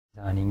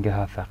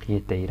زانینگەها فەقیە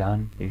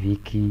دەیران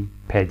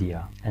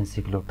ویکیپedîa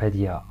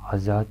ئەنسیکلۆپedîa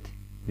AZAD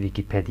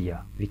ویکیپedîa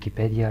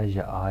ویکیپedîa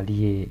ji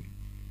aliyê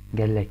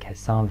gelek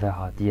kesan ve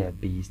hatiye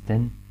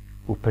bihîstin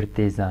û pir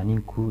tê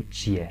zanîn ku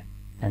çi ye.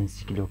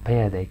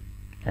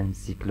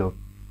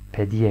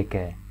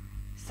 Ensiklopediyeke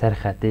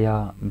serxeteya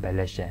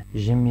beleş e.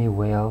 Jimmy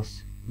Wales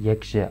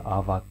yek ji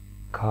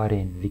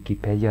avakarên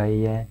Wîkîpedîayê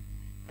ye,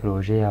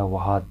 projeya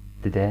wiha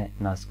dide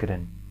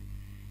naskirin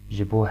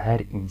ji bo her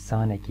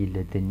însanekî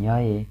li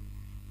dinyayê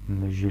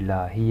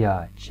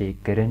mijulahiya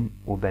çêkirin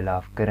û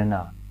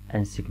belavkirina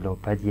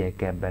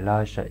ensiklopediyeke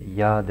belaş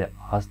ya di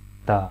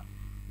asta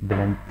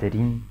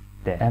bilindtirîn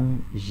de.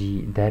 Em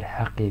jî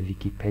derheqê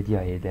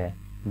Wîkîpedîayê de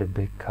bi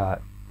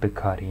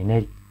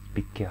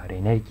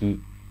bikarhênerkî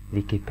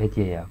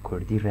Wîkîpedîaya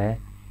Kurdî re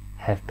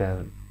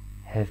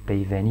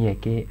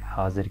hevpeyveniyekê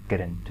hazir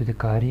kirin. Tu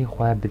dikarî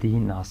xwe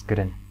bidî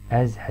naskirin.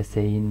 Ez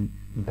Heseyîn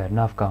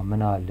bernavka min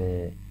a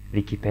li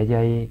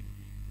Wîkîpedîayê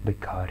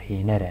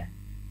bikarhêner e.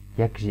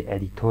 Yek ji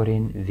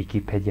edîtorên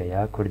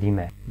Wîkîpedîaya Kurdî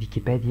me.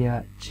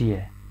 Wîkîpedîa çi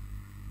ye?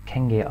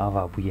 Kengê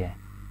ava bûye?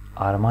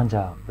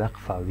 Armanca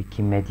weqfa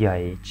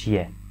Wîkîmedîayê çi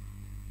ye?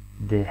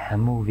 Di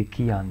hemû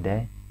wîkîyan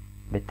de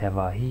bi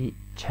tevahî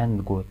çend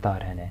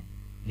gotar hene.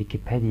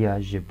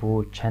 Wîkîpedîa ji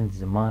bo çend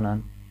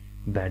zimanan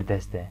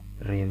berdest e.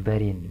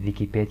 Rêvberên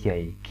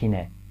Wîkîpedîayê kî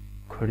ne?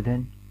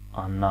 Kurdin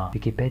an na.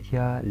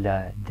 Wîkîpedîa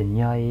li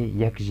dinyayê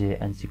yek ji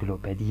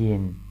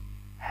ensiklopediyên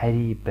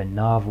herî bi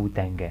nav û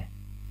deng e.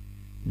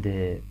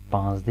 Di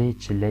 15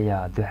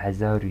 çileya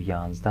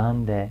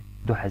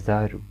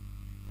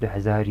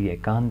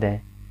 2011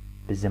 de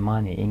bi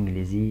zimanê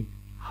îngilîzî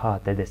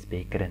hate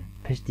destpêkirin.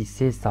 Piştî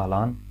 3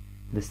 salan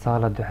di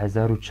sala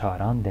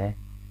 2004 de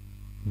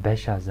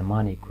beşa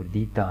zimanê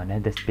Kurdî dane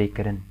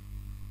destpêkirin.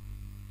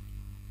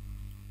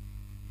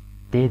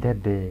 Tê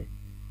de bi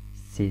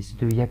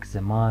 301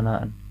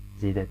 zimanan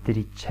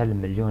zêdetirî 40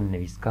 milyon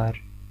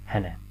nivîskar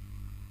hene.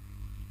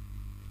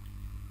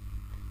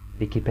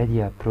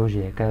 Wîkîpedîa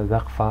projeyeke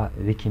weqfa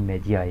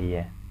Wîkîmedîayê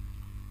ye.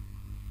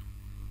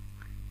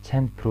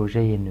 Çend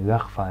projeyên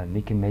weqfa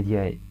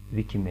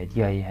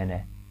Wîkîmedîayê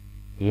hene.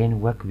 Yên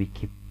wek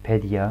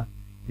Wîkîpedîa,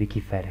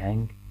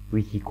 Wîkîferheng,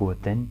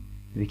 Wîkîgotin,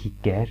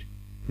 Wîkîger,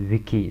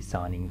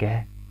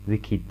 Wîkîzanîngeh,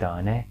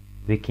 Wîkîdane,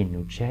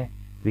 Wîkînûçe,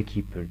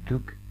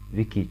 Wîkîpirtûk,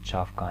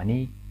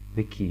 Wîkîçavkanî,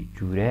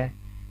 Wîkîcûre,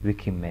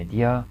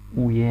 Wîkîmedîa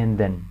û yên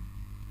din.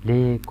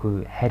 Lê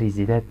ku herî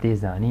zêde tê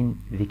zanîn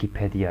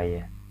Wîkîpedîa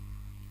ye.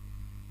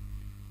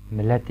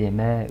 Milletê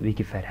me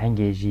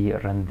wîkîferhengê jî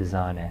rind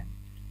dizane.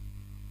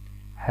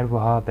 Her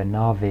wiha bi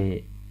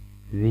navê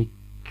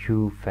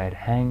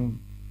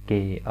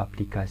wîkûferhengê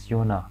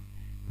aplîkasyona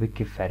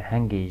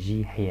wîkîferhengê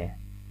jî heye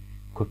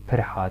ku pir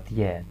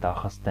hatiye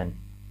daxistin.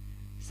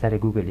 Ser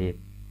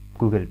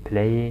Google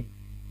Playê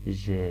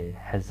ji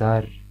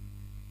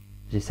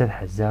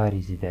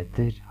 100,000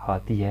 zêdetir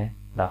hatiye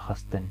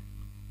daxistin.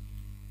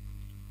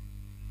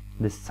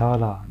 Di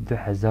sala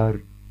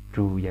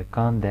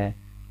 2001 de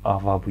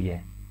ava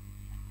bûye.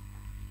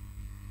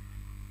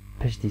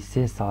 Piştî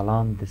 3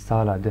 salan di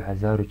sala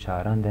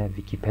 2004 de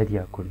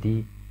Wîkîpedîa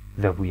Kurdî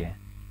vebûye.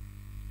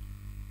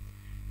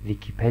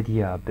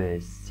 Wîkîpedîa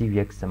bi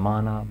 31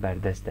 zimana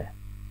berdest e.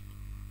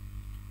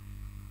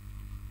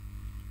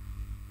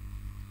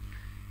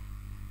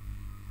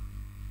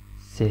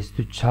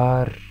 Sêstû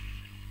çar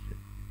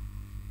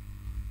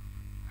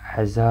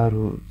hezar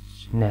û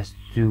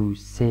nestû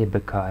sê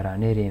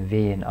bikaranêrên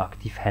vê yên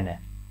aktîv hene.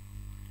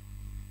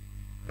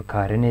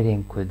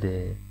 Bikaranêrên ku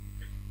di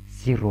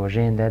 30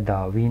 rojên de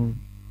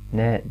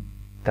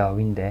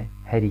dawîn de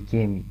herî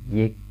kêm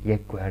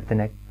yek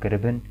guherdinek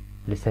kiribin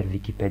li ser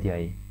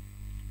Wîkîpedîayê.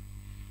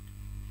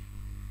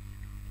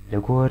 Li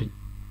gor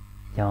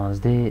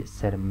 11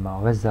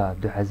 sermaveza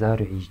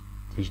 2018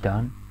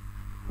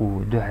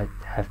 û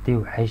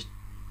 278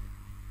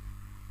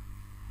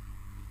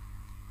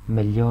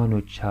 milyon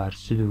û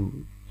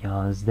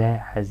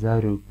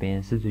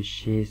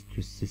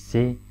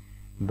 411,563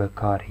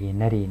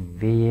 bikarhênerên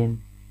vê yên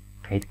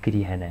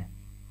qeydkirî hene.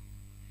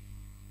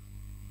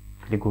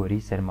 Li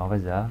gorî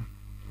sermaveza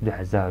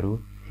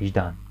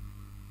 2018.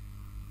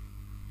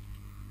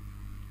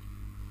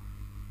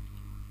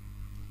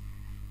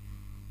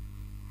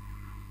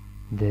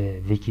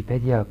 Di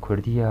Wîkîpedîa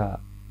Kurdiya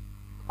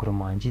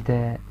Kurmancî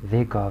de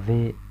vê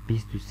gavê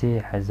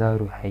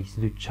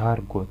 23,804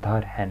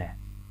 gotar hene.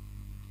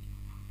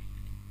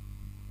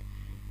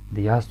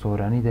 Di ya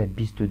soranî de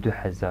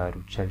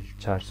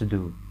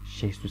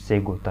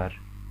 22,463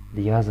 gotar.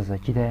 Di ya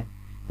zazakî de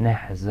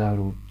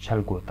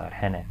 9,040 gotar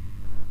hene.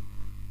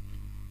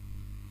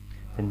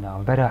 Di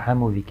navbera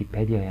hemû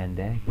Wîkîpedîayan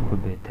de ku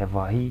bi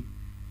tevahî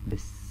bi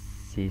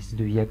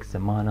 301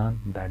 zimanan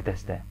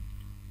berdest e.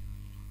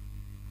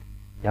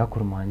 Ya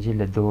kurmancî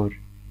li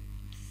dor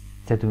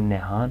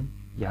 109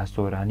 ya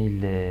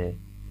soranî li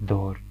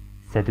dor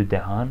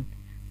 110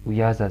 û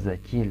ya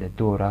zazakî li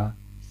dora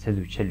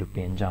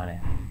 145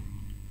 e.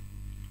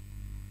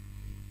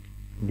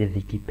 Di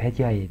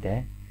Wîkîpedîayê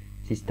de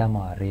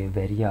sîstema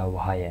rêveberiya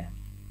wiha ye.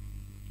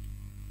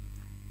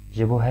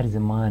 Ji bo her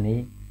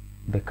zimanê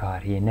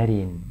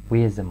بکارهێنەرên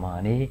wê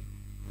zimanê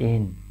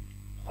ên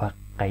xwe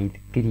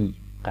qeydkirî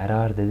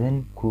qerar didin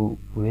ku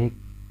wê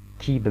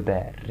kî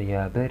bibe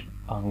rêvebir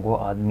ango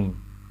admîn.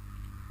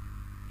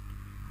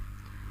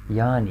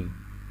 Yanî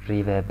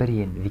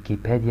rêvebirên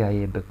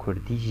Wîkîpedyayê bi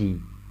Kurdî jî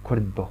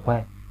Kurd bi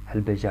xwe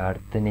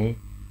hilbijartinê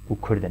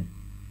û Kurd in.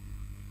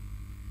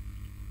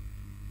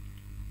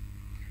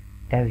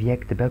 Ev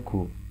yek dibe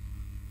ku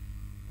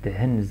di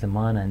hin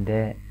zimanan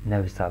de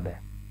newisa be.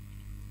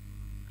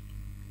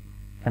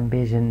 Em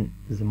bêjin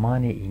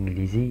zimanê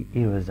îngilîzî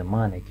îro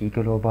zimanekî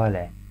global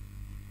e.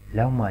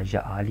 Lewma ji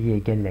aliyê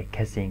gelek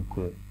kesên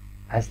ku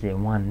eslê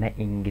wan ne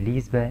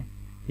îngilîz be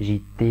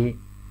jî tê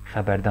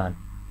xeberdan,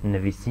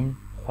 nivîsîn,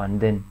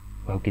 xwendin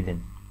û hewkidin.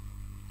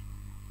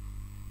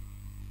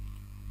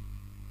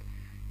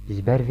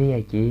 Ji ber vê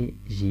yekê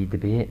jî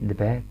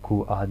dibe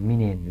ku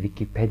admînên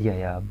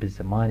Wîkîpedyaya bi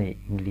zimanê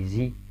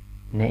îngilîzî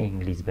ne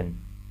îngilîz bin.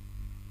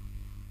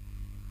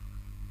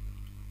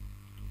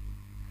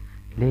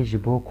 Lê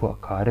ji bo ku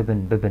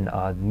karibin bibin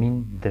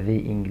admîn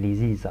divê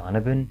îngilîzî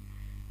zanibin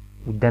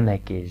û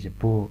demekê ji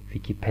bo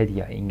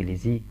Wîkîpedya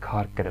îngilîzî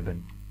kar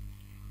kiribin.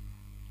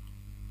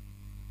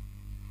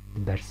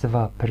 Di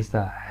bersiva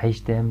pirsa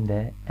heştêm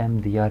de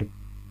em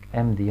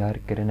diyar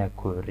kirine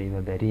ku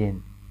rêveberiyên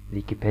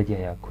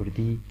Wîkîpedyaya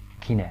Kurdî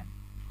kîne.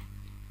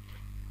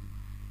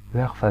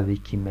 Weqfa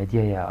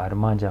Wîkîmedyaya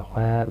armanca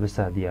xwe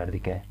wisa diyar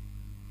dike.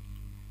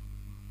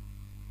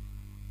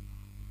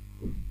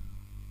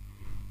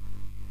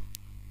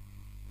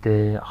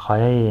 Di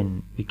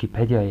xayeyên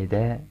Wîkîpedyayê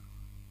de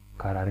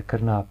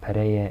kararkirina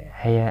pereyê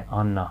heye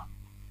an na.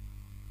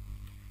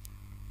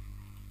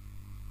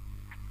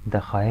 Di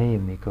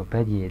xayeyên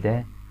Wîkîpedyayê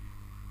de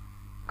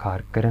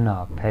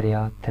karkirina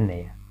pereya tune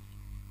ye.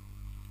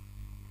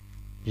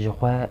 Ji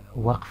xwe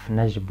weqf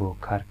ne ji bo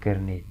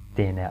karkirinê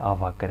têne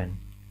avakirin.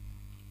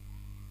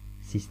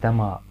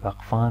 Sîstema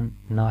weqfan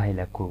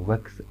nahêle ku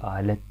wek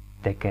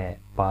aleteke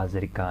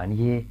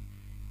bazirganiyê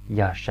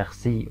ya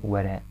şexsî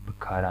were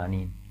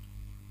bikaranîn.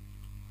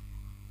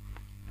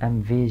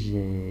 Em vê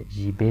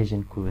jî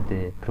bêjin ku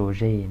di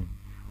projeyên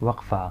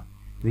weqfa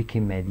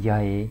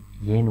Wîkîmedyayê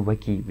yên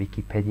wekî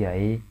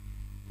Wîkîpedyayê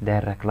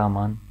de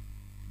reklaman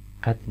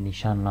qet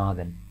nîşan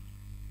nadin.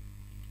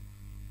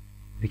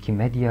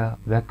 Wîkîmedya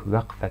wek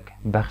weqfek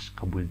bexş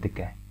qebûl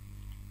dike.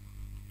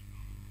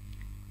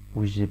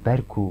 û ji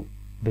ber ku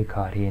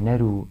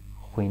bikarhêner û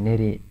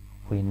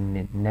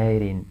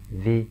xwînerên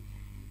vê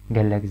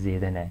gelek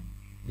zêde ne,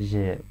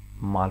 ji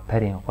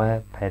malperên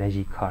xwe pere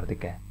jî kar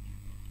dike.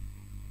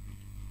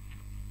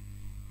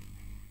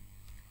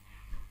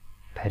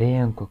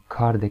 Pereyên ku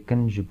kar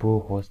dikin ji bo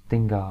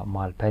hostinga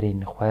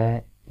malperên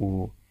xwe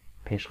û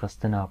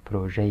pêşxistina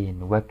projeyên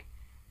wek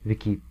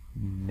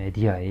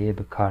Wîkîmedyayê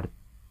bikar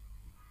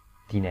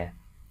tîne.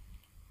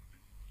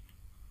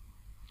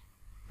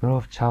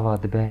 Mirov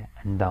çawa dibe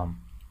endam.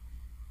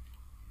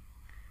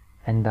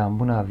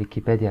 Endambûna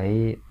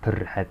Wîkîpedyayê pir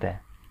rihet e.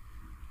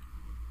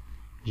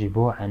 Ji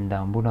bo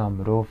endambûna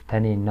mirov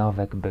tenê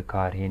navek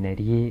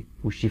bikarhêneriyê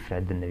û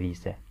şîfre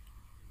dinivîse.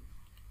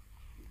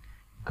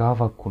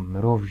 Gava ku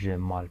mirov ji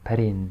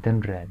malperên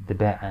din re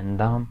dibe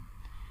endam,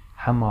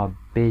 hema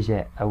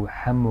bêje ew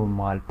hemû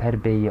malper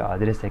bêyî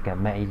adreseke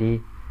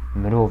mailê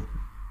mirov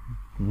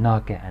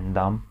nake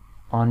endam,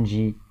 an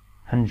jî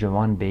hin ji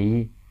wan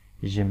bêyî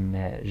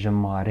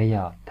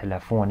jimareya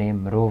telefonê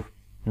mirov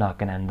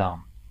nakin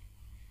endam.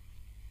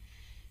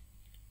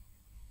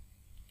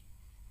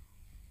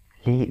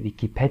 Lê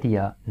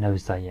Wîkîpedya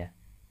newisa ye.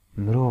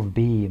 Mirov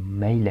bêyî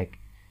mailek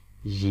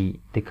jî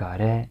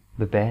dikare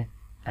bibe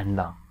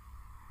endam.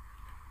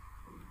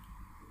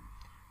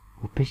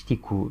 û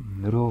piştî ku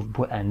mirov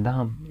bû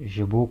endam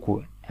ji bo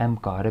ku em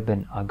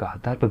karibin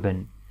agahdar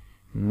bibin,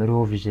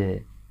 mirov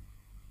ji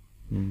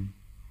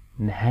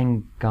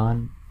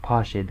mihengan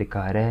paşê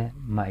dikare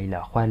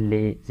maîla xwe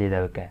lê zêde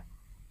bike.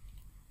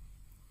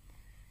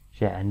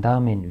 Ji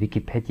endamên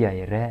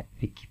Wîkîpedyayê re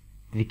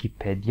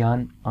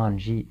Wîkîpedyan an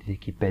jî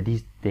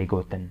Wîkîpedîst tê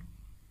gotin.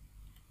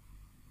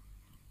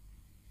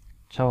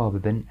 Çawa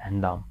bibin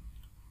endam?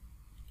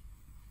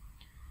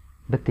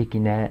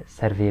 Bitekîne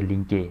ser vê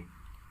linkê.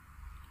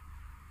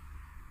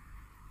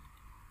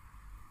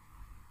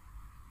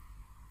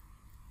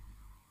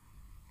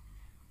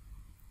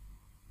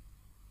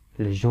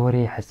 Li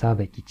jorê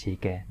hesabekî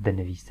çêke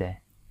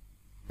dinivîse.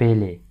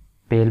 Pêlê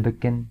pêl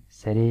bikin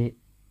serê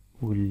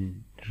û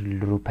li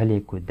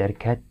rûpelê ku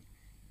derket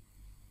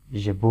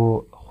ji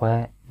bo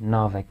xwe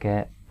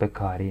naveke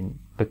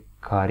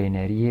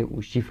bikarhêneriyê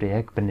û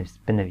şîfreyek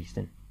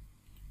binivîsin.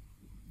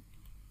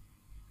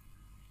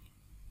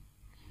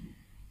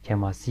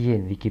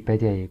 Kemasiyên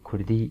Wîkîpedyayê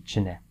Kurdî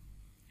çi ne?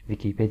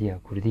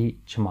 Wîkîpedya Kurdî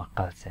çima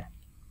qels e?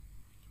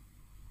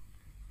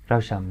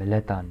 Rewşa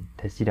miletan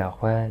tesîra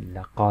xwe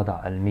li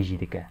qada elmî jî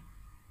dike.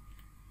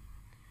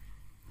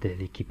 Di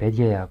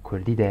Wîkîpedyaya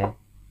Kurdî de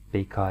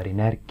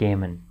bêkarîner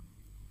kêm in,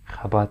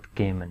 xebat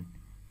kêm in,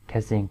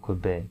 kesên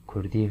ku bi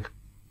Kurdî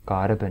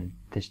karibin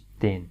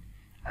tiştên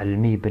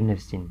elmî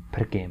binivîsin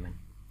pir kêm in.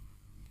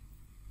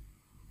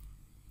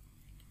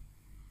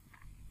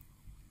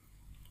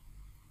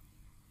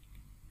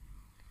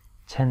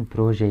 چند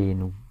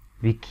پروژeyên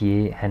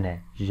wikiyê hene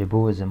ji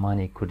bo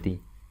zimanê Kurdî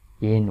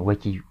yên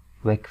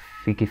wek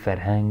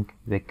wîkîferheng,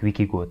 wek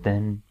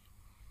wîkîgotin.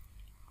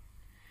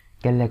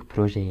 Gelek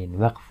projeyên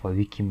weqfa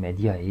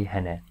Wîkîmedîayê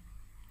hene.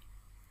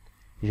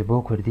 Ji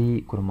bo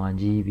Kurdî,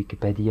 kurmancî,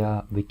 Wîkîpedîa,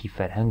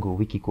 wîkîferheng û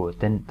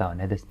wîkîgotin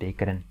dane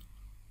destpêkirin.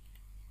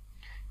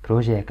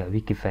 Projeyeka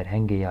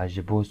wîkîferhengê ya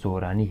ji bo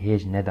soranî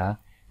hêj neda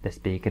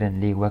destpêkirin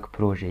lê wek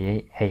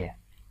projeyê heye.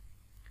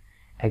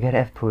 Eger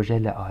ev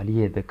proje li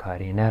aliyê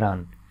bikarêneran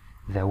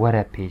ve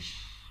were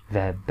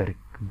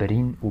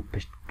pêşvebirîn û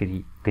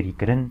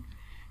piştgirîkirin,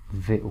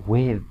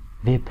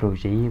 vê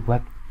projeyê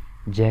wek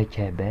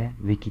CKB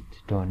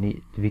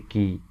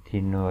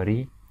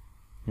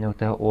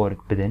wikîtinnorî.org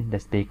bidin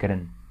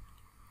destpêkirin.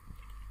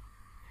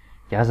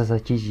 Ya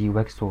zazakî jî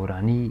wek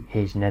soranî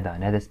hêj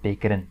nedane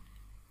destpêkirin.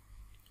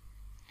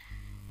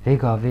 Vê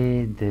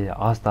gavê di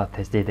asta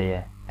testê de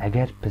ye,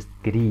 eger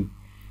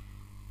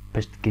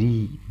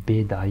piştgirî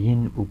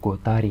bêdayîn û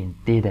gotarên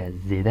tê de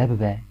zêde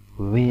bibe,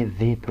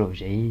 vê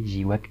projeyê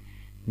jî wek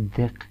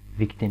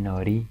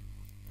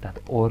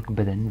wikîtinnorî.org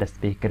bidin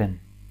destpêkirin.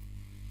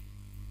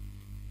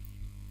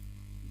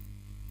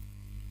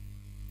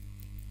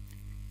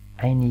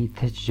 Aynî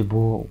tişt ji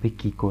bo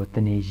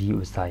wikîgotinê jî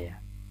wisa ye.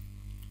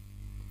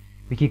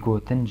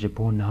 Wikîgotin ji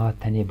bo niha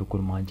tenê bi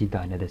kurmancî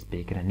dane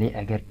destpêkirin,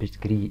 lê eger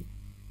piştgirî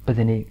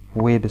bidinê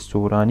wê bi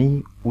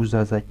soranî û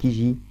zazakî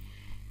jî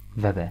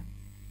vebe.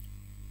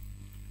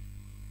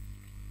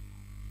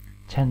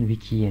 Çend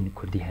wikiyên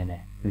Kurdî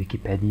hene: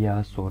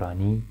 Wîkîpedîa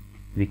soranî,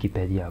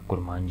 Wîkîpedîa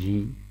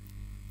kurmancî,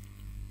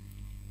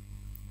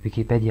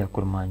 Wîkîpedîa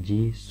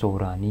kurmancî,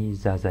 soranî,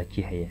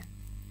 zazakî heye.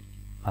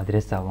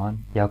 Adresa wan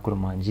ya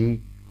kurmancî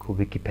ku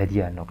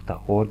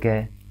wikipedia.org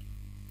e,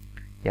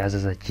 ya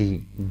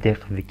zazakî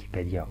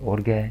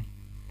wikîpedîa.org e.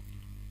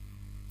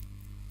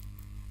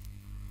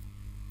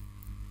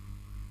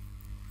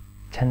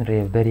 Çend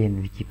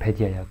rêvberên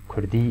Wîkîpedîaya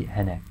Kurdî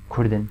hene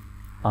Kurdin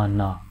an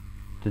na.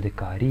 Tu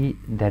dikarî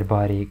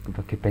derbarê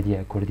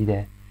Wîkîpedîaya Kurdî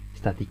de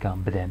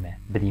statîkan bidîme.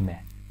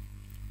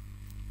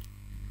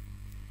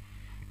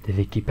 Di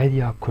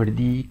Wîkîpedîa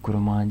Kurdî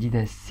kurmancî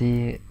de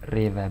sê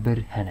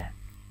rêvebir hene.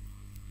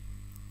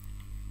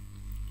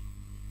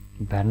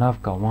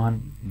 Bernavka wan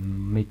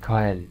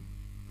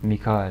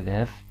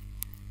Mikaelev,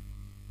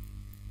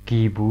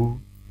 Gîbû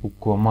û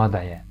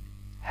Komada ye.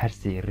 Her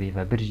sê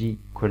rêvebir jî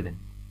Kurdin.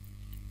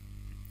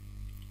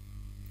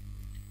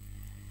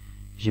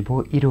 Ji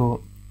bo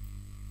îro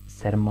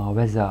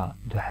sermaweza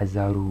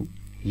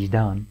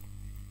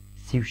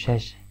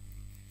 2018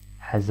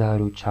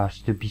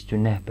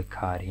 36,429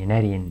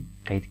 bikarhênerên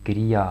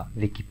qeydgiriya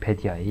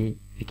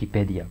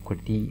Wîkîpedîa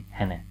Kurdî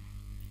hene.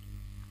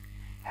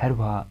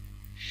 Herwiha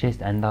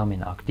 6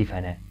 endamên aktif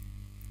hene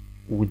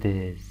û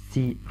di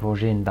 30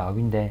 rojên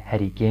dawîn de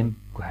herî kêm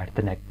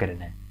guhertinek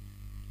kirine.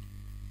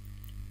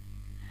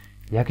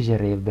 Yek ji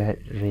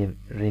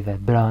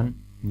rêvebiran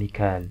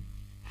Mikael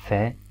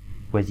F.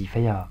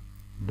 wezîfeya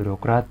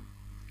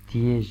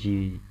bürokratiyê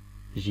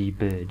jî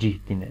bi cih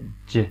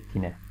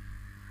tîne.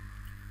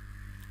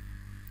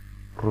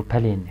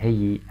 Rûpelên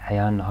heyî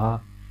heya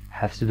niha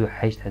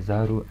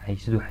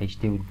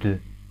 708,882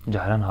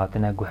 caran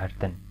hatine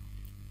guhertin.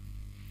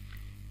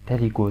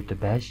 Tevî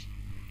gotibeş,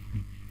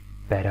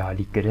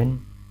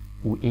 beralîkirin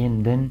û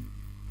ên din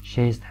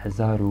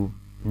 6,091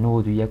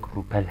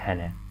 rûpel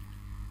hene.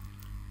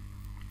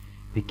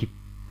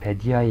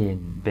 Wîkîpedîayên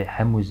bi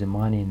hemû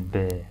zimanên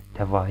bi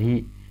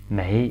tevahî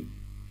mehê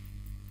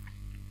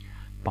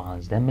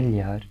 15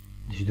 milyar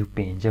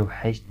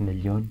 258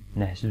 milyon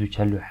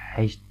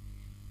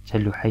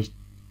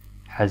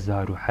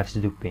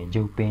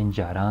 948,755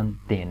 caran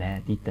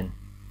têne dîtin.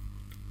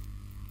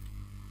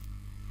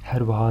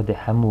 Herwiha di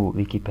hemû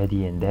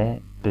Wîkîpedîyên de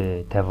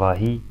bi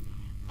tevahî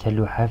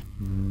 47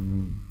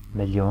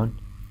 milyon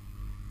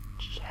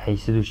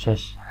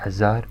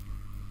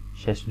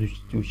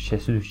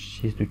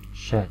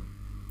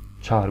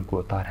 866,664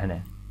 gotar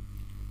hene.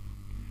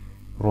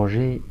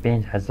 Rojê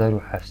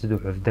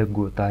 5,717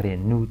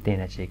 gotarên nû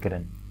têne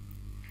çêkirin.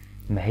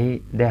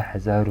 Mehê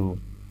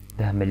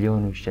 10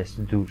 milyon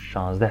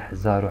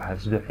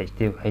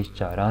 616,788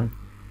 caran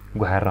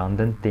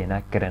guherrandin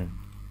têne kirin.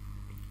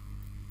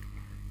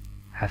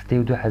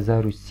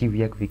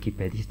 72,031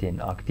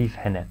 Wîkîpedîstên aktif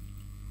hene.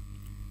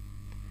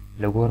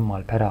 Li gor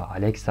malpera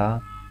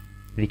Alexa,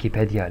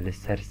 Wîkîpedîa li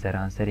ser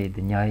seranserê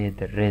dinyayê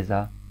di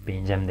rêza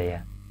pêncem de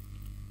ye.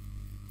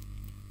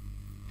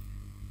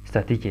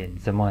 Statîkên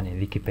zimanê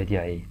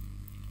Wîkîpedîayê.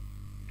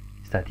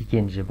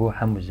 Statîkên ji bo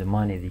hemû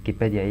zimanê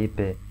Wîkîpedîayê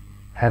bi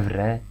hev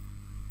re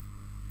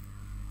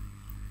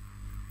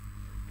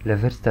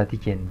li vir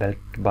statîkên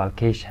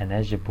balkêş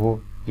hene ji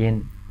bo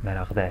yên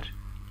meraqder.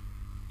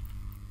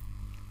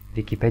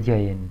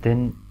 Wîkîpedîayên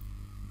din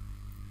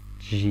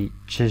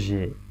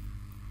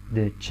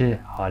di çi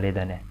halê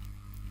de ne?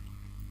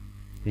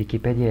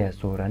 Wîkîpedîaya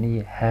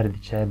soranî her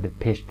diçe bi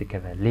pêş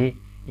dikeve lê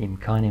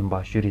îmkanên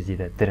başûrî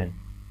zêdetirin.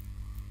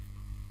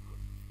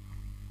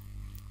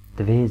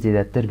 Divê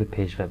zêdetir bi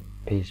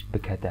pêş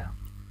bikete.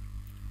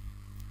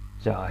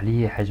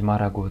 جعلی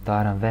حجمارا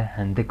گوتارن و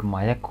هندک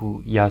مایک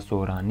و یا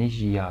سورانی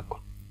جی یا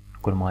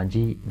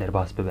کرمانجی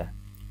درباس ببه.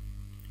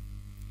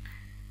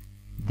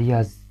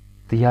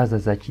 دیاز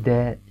زکی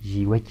ده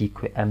جی وکی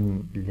که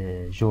ام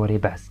لجوری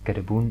بحث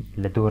کربون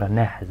لدور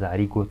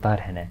 9000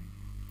 گوتار هنه.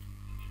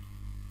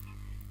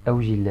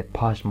 او جی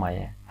لپاش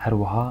مایه هر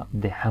وها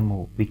ده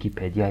همو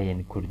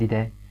ویکیپدیای کردی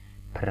ده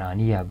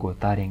پرانیا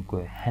گوتارین که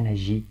هنه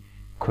جی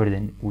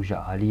کردن و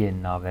جعلی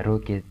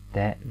ناوروک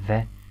ده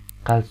و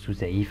قلس و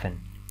ضعیفن.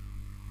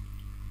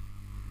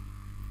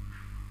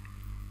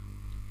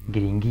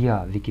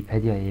 گرینگیا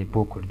ویکیپدیای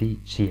بو کردی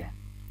چیه؟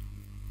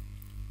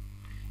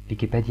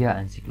 ویکیپدیا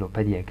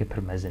انسیکلوپدیا که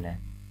پرمزنه.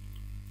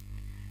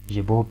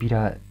 جبو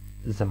بیرا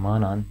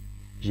زمانان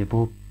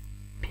جبو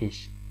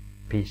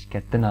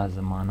پیشکتنا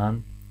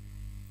زمانان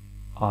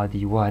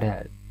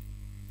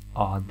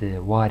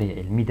آدوار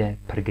علمی ده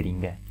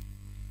پرگرینگه.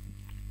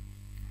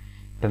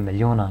 به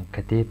میلیونان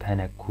کتاب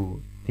هنه کو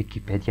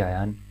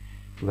ویکیپدیایان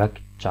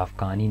وک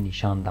چافکانی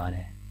نشان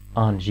دانه.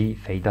 آن جی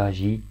فیدا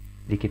جی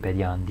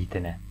ویکیپدیان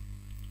دیتنه.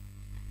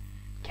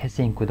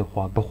 کسی این که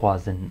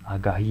بخوازن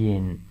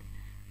آگاهیین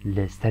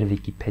لستر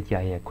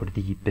ویکیپدیای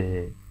کردی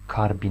به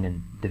کار بینن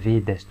دوی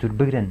دستور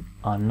بگرن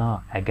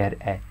آنا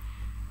اگر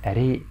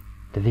اره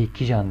دوی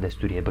کیجان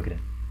دستوریه بگرن.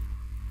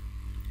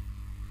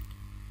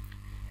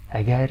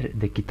 اگر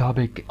ده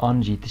کتابک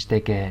آنجی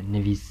تشتک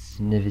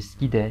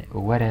نویسکی ده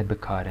وره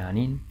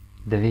بکارانین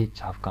دوی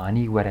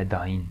چافکانی وره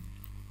داین.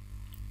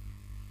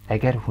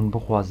 اگر هون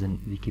بخوازن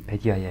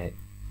ویکیپدیای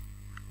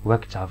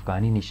وک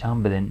چافکانی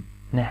نشان بدن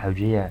نه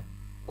حوجه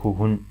که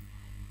هون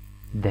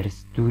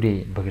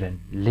دستوری بگرن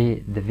لی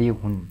دوی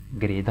هون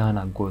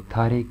گرêdana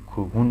gotarê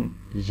که هون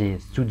جه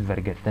سود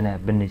ورگرتنه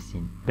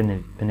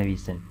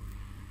بنویسن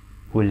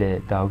و لی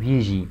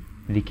داویه جی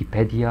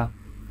ویکیپدیا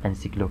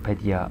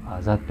انسیکلوپدیا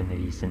آزاد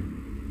بنویسن.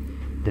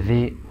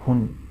 دوی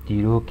هون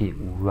دیروک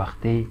و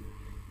وقتی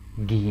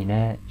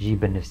گینه جی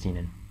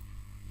بنویسینن.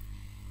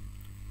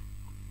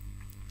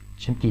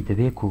 چمکی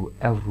دوی که او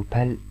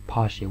روپل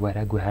پاش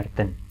وره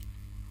گوهرتن.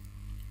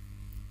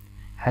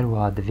 هر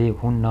وها دوی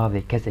هون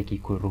ناوی کسکی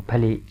که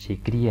روپلی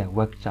چکریه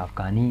وک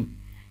چافکانی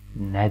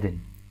ندن.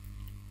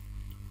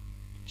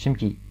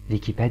 چمکی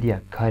ویکیپدیا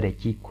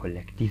کارکی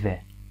کولکتیوه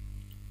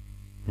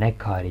نه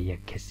کاری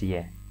یک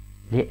کسیه.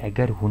 لی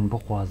اگر هون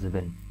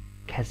بخوازبن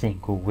کسین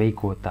که وی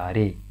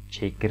گوتاره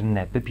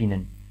چکرنه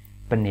ببینن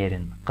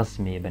بنیرن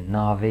قسمی به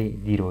ناوی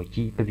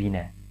دیروکی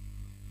ببینه.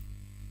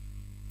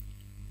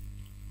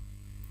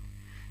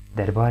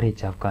 درباره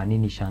چافکانی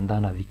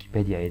نشاندانا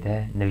ویکیپدیای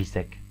ده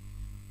نویسک.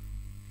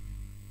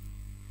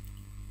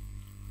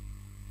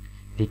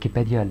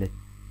 ویکیپدیا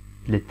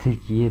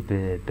لترکیه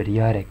به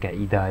بریارک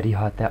اداری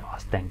هاته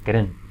آستن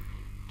کرن.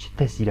 چه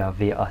تسیرا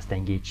وی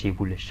آستنگی چی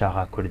بول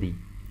شاقا کردی؟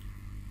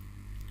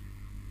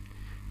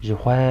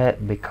 جخواه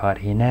به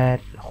کارهنر،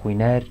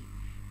 خوینر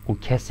و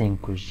کسین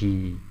که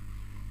جی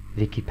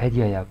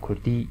ویکیپدیا یا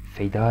کردی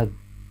فیدا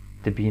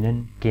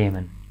دبینن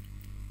گیمن.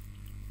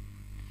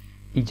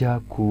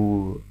 ایجا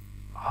که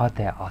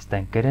هاته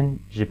آستن کرن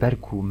جبر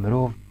که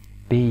مروف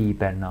بی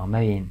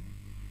برنامه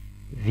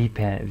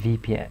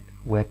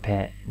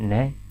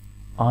وپنه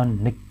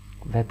آن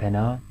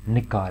وپنا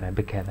نکاره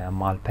بکه و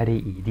مالپری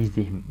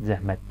ایدی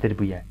زحمت تر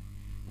بویه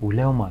و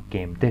لو ما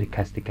گیم در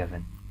کست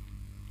کون.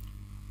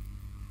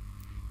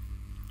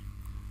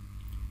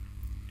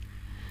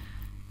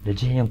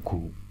 لجهیم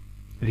کو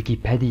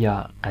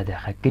ویکیپدیا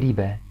قدخه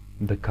قریبه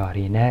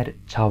بکارینر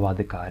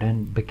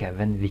چاوادکارن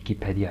بکون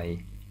ویکیپدیایی.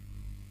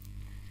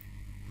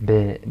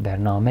 به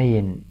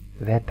برنامه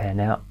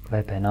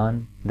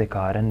وپنان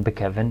دکارن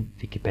بکون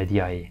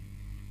ویکیپدیایی.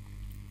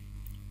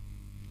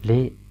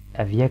 لی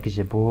اویک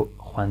جبو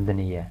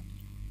خواندنیه.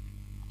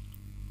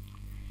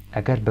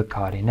 اگر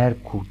بکارینر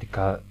کو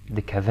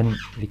دکون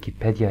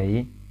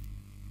ویکیپدیایی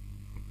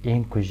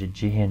این که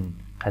جهن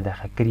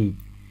قدخه قری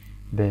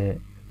به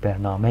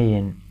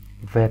برنامه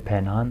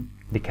وپنان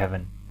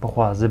دکون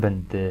بخوازبن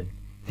ده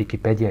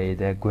ویکیپدیای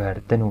ده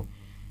گوهردن و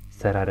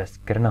سرارس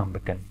کرنان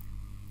بکن.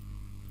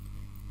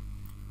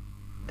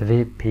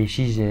 دوی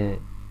پیشیج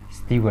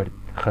ستیورد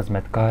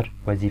خدمتکار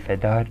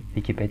وظیفه‌دار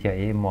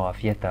ویکیپدیای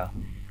معافیتا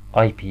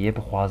IP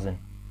بخوازن.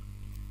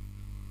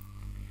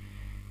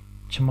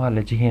 چما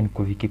لجهن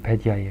که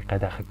ویکیپدیای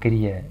قدخه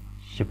کریه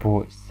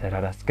جبو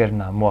سرارس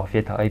کرنا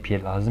معافیتا IP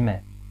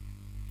لازمه.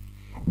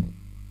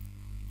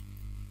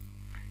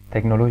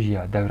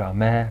 تکنولوژیا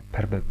دورامه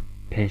پر به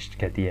پیشت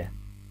کردیه.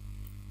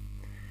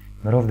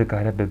 مروف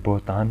دکاره به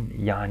بوتان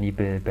یعنی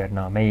به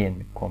برنامه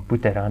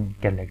کامپیوتران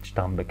گلک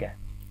جتان بگه.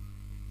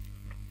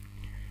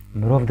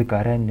 مروف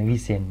دکاره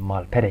نویسین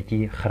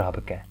مالپرکی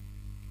خراب که.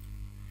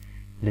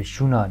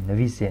 لشونا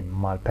نویسین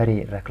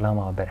مالپری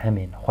رکلاما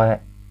برهمین خواه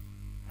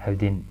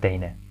هودین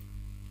دینه.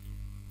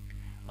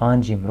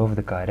 آنجی مروف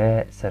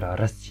دکاره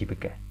سرارست چی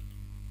بگه.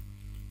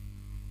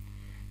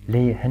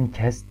 لی هن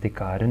کس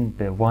دکارن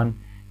به وان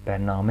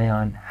برنامه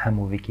آن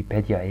همو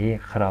ویکیپدیای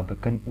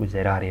خراب کن و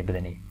زراره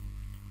بدنی.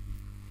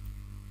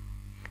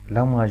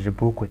 لما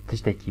جبو که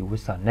تشتکی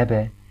وصا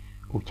نبه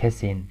و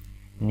کسین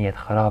niyet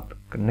xerab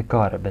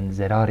nikar bin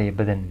zerarê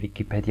bidin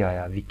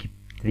Wîkîpedîayê.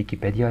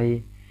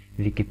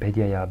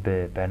 Wîkîpedîaya bi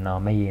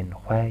bernameyên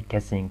xwe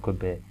kesên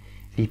ku bi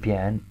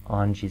VPN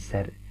an jî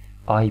ser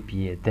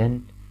IP'yê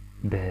din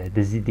bi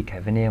dizî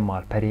dikevinê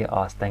malperê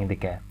asteng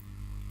dike.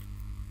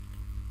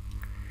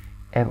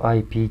 Ev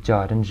IP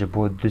carin ji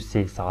bo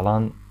 2-3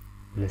 salan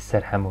li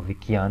ser hemû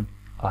wîkiyan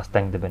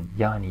asteng dibin,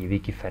 yanî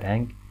wîkî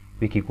ferheng,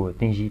 wîkî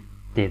gotin jî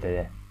tê de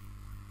ye.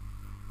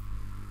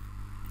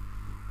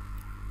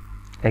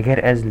 Eger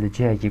ez li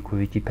cihekî ku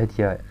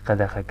Wîkîpedîa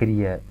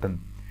qedexekiriye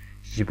bim,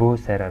 ji bo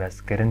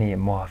serarestkirinê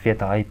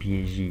muafiyeta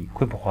IP'yê jî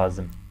ku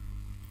bixwazim?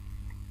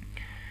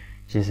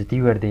 Ji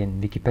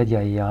stîwerdên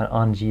Wîkîpedîayê yan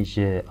an jî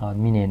ji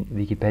admînên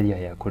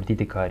Wîkîpedîaya Kurdî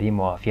dikarî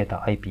muafiyeta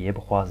IP'yê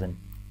bixwazin.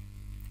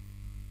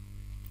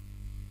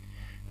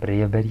 Bi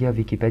rêveberiya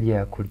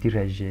Wîkîpedîaya Kurdî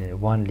re ji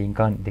wan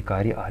lînkan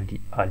dikarî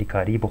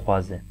alîkarî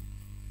bixwaze.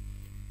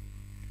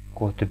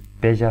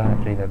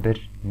 Gotûbêja rêvebir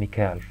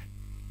Mikaelf.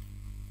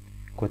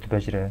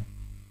 Gotûbêj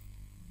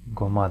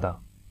Gomada.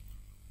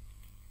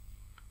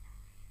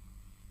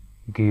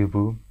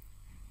 Guyubû.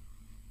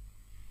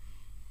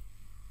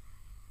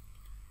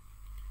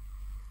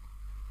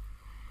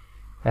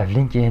 Ev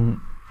linkên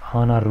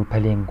hana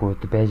rûpelên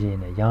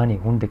gotûbêjê ne, yanî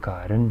hûn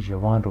dikarin ji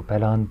wan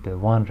rûpelan bi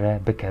wan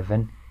re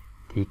bikevin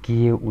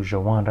têkiyê û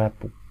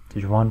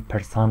ji wan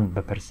pirsan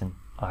bipirsin,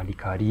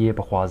 alîkariyê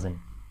bixwazin.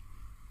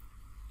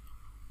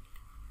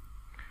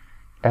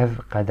 Ev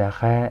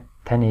qedexe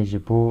tenê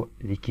ji bo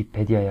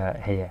Wîkîpedîaya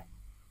heye,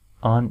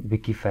 an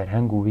wîkî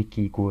ferheng û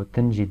wîkî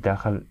gotin jî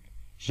daxil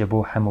ji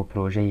bo hemû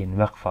projeyên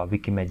Weqfa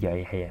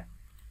Wîkîmedyayê heye.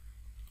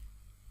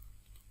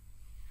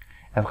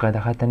 Ev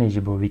qedexe tenê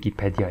ji bo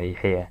Wîkîpedîayê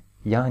heye,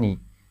 yanî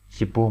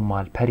ji bo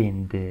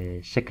malperên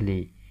di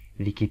şeklê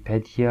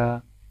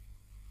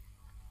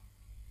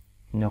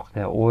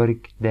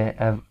Wikipedia.org de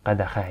ev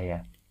qedexe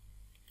heye.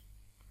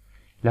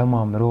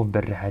 Lewma mirov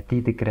bi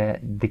rihetî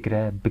dikire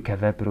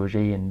bikeve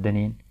projeyên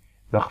dinên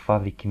Weqfa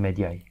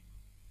Wîkîmedyayê.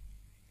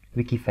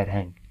 Wîkî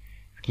ferheng,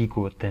 wîkî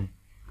gotin,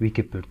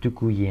 wîkî pirtûk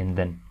û yên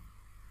din.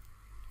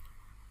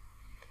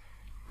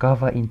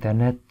 Gava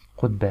înternet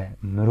qut be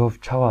mirov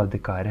çawa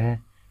dikare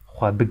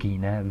xwe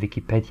bigîne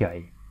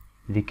Wîkîpedîayê,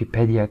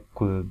 Wîkîpedîa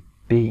ku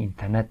bê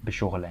înternet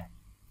bişoxile.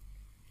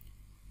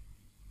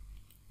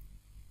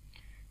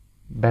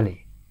 Belê,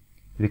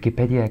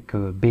 Wîkîpedîa ku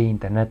bê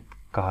înternet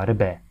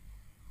karibe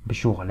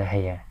bişoxile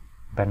heye,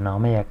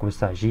 bernameyek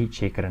wisa jî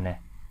çêkirine.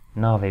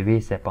 Navê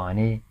wê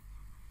sepanê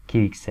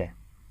Kivîkse.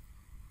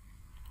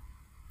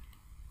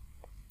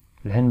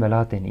 Li hin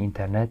welatên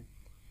înternet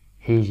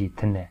hê jî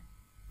tune,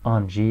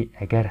 an jî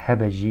eger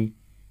hebe jî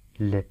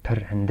li pir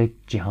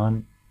hindik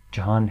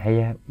cihan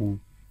heye û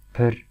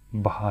pir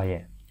biha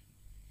ye.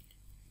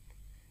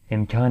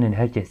 İmkanên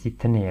her kesî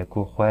tune ye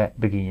ku xwe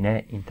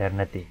bigîne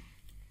înternetê.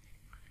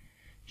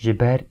 Ji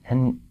ber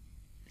hin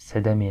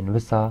sedemên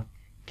wisa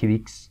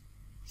Kivîks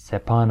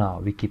sepana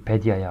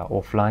Wîkîpedîaya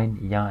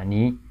offline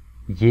yanî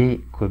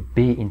yê ku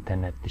bê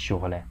înternet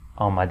dişoxile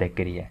amade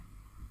kiriye.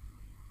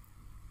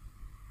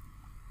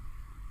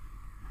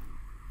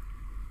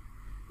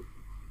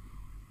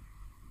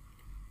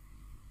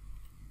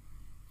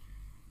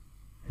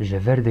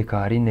 Ji vir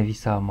dikarî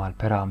nivîsa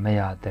malpera me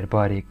ya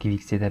derbarê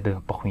Kivîksê de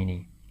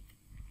bixwînî.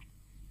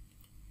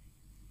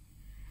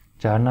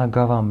 Carna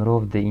gava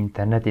mirov di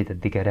înternetê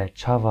de digere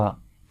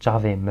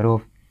çavê mirov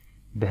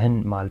bi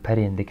hin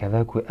malperên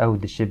dikeve ku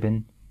ew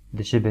dişibin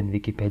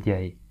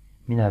Wîkîpedîayê.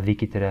 Mîna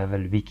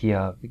Wikitravel,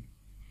 Wikia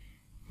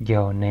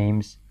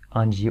Geonames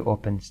an jî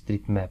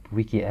OpenStreetMap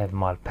Wiki ev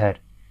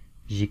malper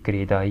jî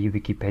grêdayî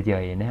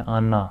Wîkîpedîayê ne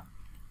an na.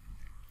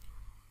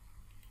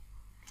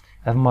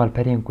 Ev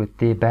malperên ku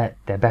te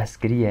behs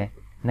kiriye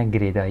ne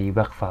grêdayî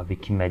Weqfa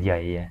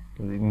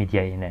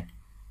Wîkîmedyayê ne.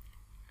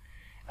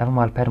 Ev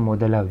malper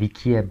modela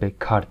Wikiye bi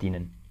kar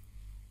tînin.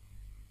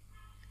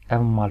 Ev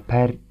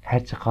malper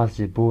her çi qas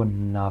ji bo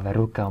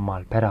naveroka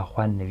malpera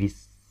xwe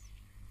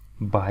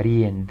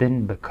nivîsbariyên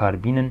din bi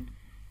kar bînin,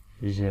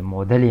 ji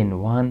modelên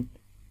wan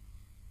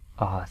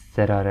a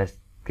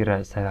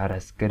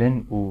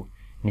serarestkirin û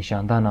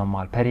nîşandana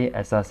malperê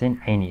esasên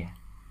heyn ye.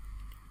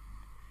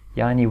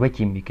 Yanî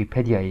wekî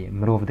Wîkîpedîayê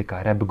mirov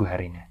dikare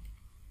biguherîne.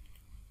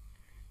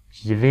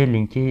 Ji vê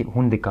linkê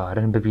hûn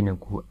dikarin bibînin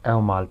ku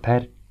ew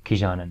malper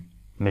kîjan in,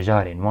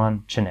 mijarên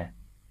wan çi ne,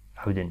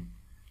 hewdin.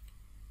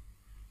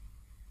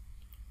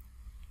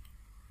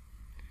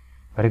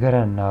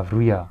 Wergera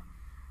navrûya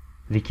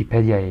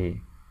Wîkîpedîayê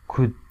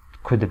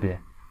ku dibe?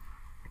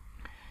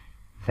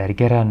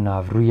 Wergera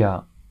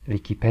navrûya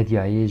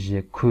Wîkîpedîayê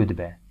ji ku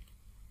dibe?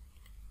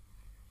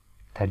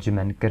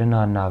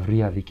 Tercümenkirina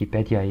navrûya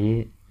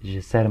Wîkîpedîayê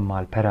ji ser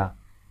malpera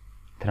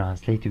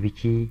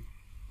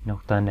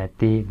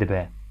translatewiki.net'ê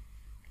dibe.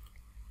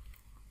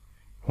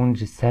 Hûn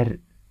ji ser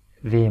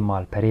vê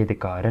malperê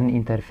dikarin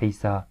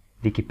înterfeysa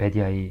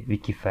Wîkîpedîayê,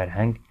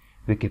 Wîkîferheng,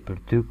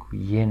 Wîkîpirtûk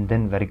yên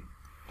din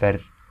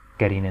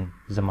wergerînin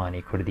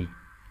zimanê Kurdî.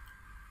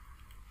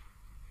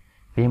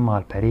 Vê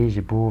malperê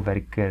ji bo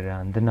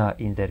wergerandina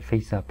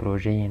înterfeysa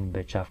projeyên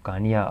bi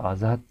çavkaniya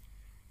AZAD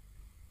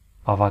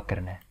ava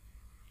kirine.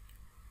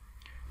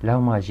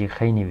 لەوما ژی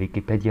خەینی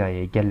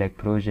ویکیپدیایê gelek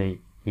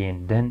projeyên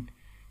din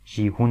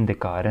jî hûn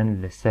dikarin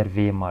li ser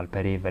vê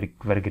malperê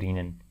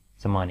vegerînin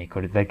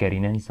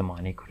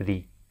zimanê Kurdî.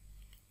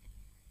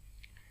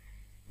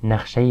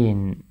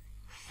 Nexşeyên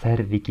ser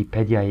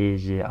Wîkîpedyayê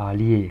ji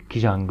aliyê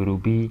kîjan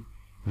grûpî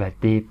ve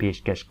tê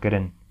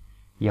pêşkêşkirin,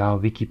 ya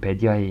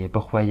Wîkîpedyayê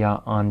bixwe ya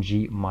an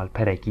jî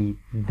malperekî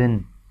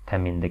din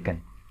temîn dikin.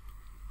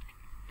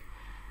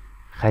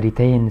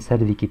 Xerîteyên ser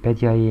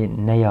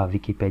Wîkîpedyayê ne ya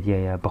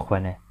Wîkîpedyaya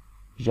bixwene,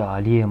 ji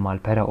aliyê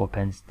malpera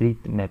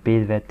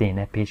OpenStreetMapê ve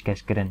têne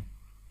pêşkêşkirin.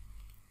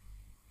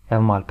 Ev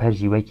malper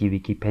jî wekî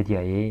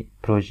Wîkîpedyayê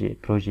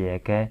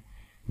projeyeke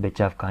bi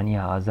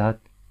çavkaniya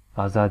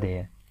AZAD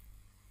ye.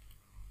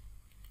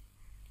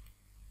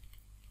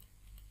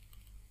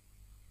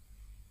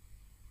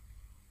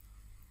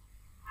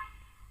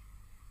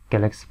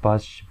 Gelek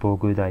spas ji bo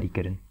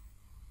guhdarîkirin.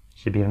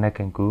 Ji bîr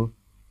nekin ku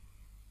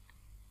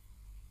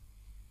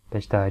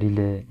beşdarî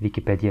li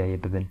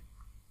Wîkîpedyayê bibin.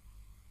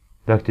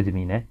 Wek tu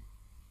dimîne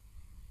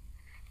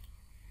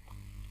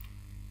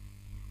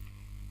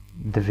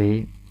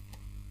divê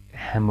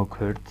hemû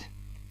Kurd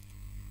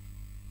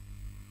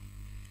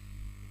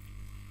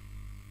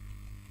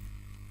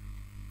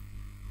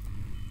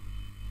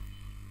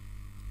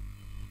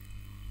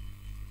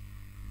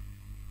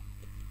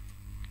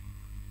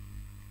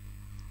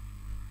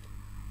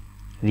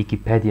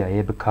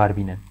Wîkîpedyayê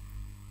bikarbînin.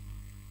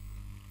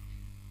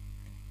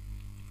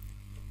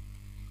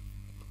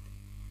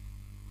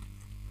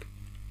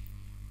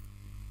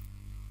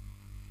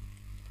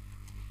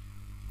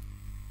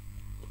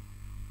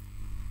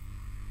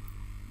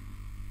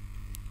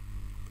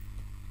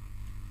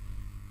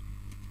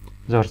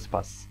 Zor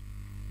spas.